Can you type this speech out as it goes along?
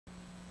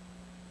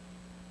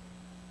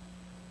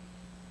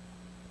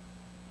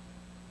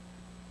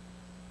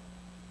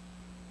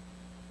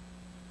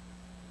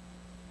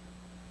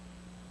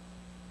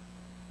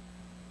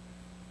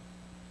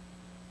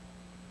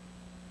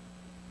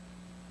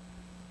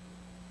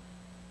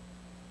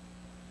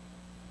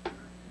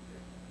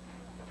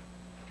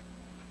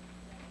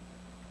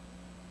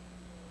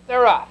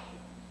They're off.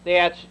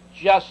 That's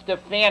Just a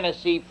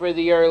Fantasy for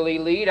the early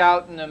lead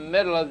out in the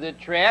middle of the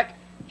track.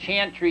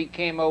 Chantry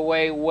came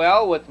away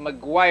well with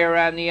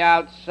McGuire on the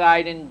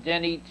outside and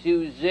Denny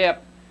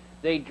 2-Zip.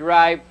 They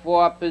drive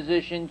for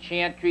position.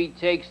 Chantry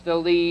takes the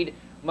lead.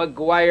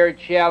 McGuire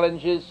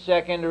challenges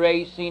second,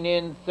 racing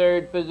in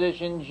third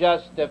position.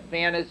 Just a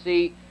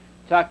Fantasy.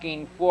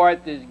 Tucking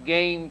fourth is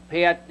Game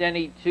Pat.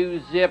 Denny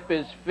 2-Zip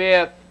is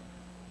fifth.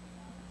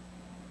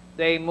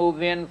 They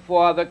move in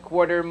for the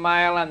quarter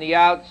mile on the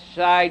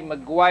outside.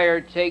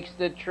 McGuire takes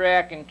the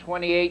track in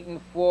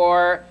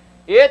 28-4.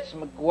 It's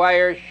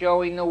McGuire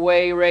showing the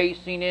way,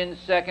 racing in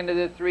second to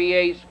the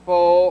 3/8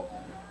 pole.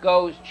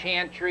 Goes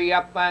Chantry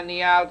up on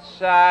the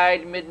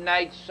outside.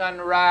 Midnight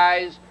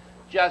Sunrise.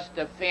 Just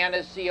a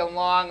Fantasy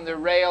along the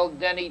rail.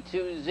 Denny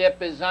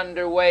 2-Zip is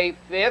underway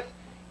fifth.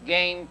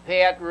 Game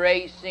Pat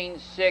racing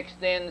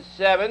sixth and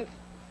seventh.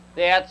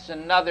 That's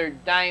Another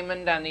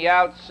Diamond on the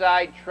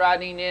outside,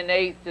 trotting in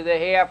eighth to the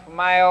half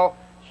mile.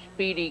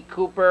 Speedy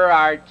Cooper,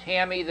 our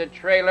Tammy the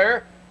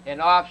trailer. And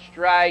off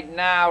stride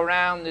now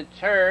round the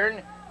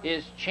turn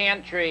is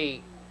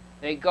Chantry.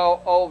 They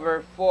go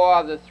over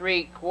for the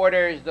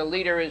 3/4. The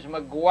leader is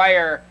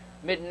McGuire.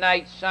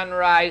 Midnight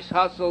Sunrise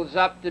hustles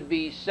up to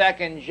be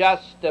second.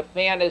 Just a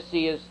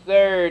Fantasy is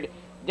third.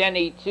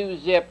 Denny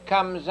 2-Zip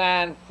comes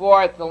on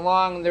fourth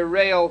along the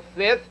rail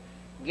fifth.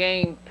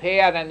 Game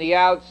Pat on the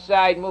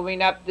outside,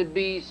 moving up to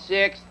be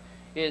sixth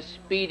is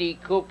Speedy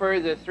Cooper.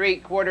 The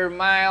 3/4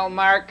 mile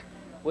mark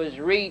was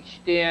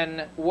reached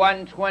in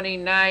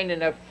 1:29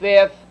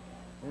 1/5.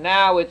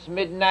 Now it's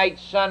Midnight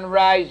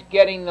Sunrise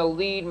getting the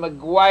lead.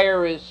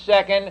 McGuire is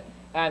second.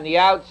 On the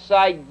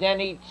outside,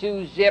 Denny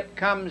 2-Zip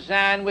comes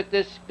on with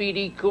the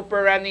Speedy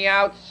Cooper on the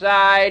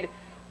outside.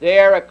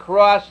 There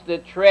across the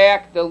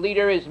track, the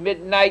leader is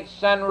Midnight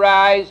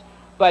Sunrise,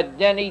 but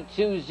Denny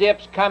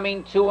 2-Zip's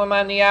coming to him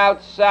on the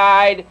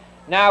outside.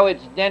 Now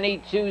it's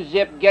Denny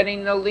 2-Zip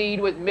getting the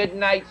lead with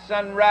Midnight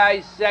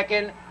Sunrise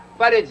second,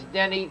 but it's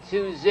Denny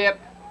 2-Zip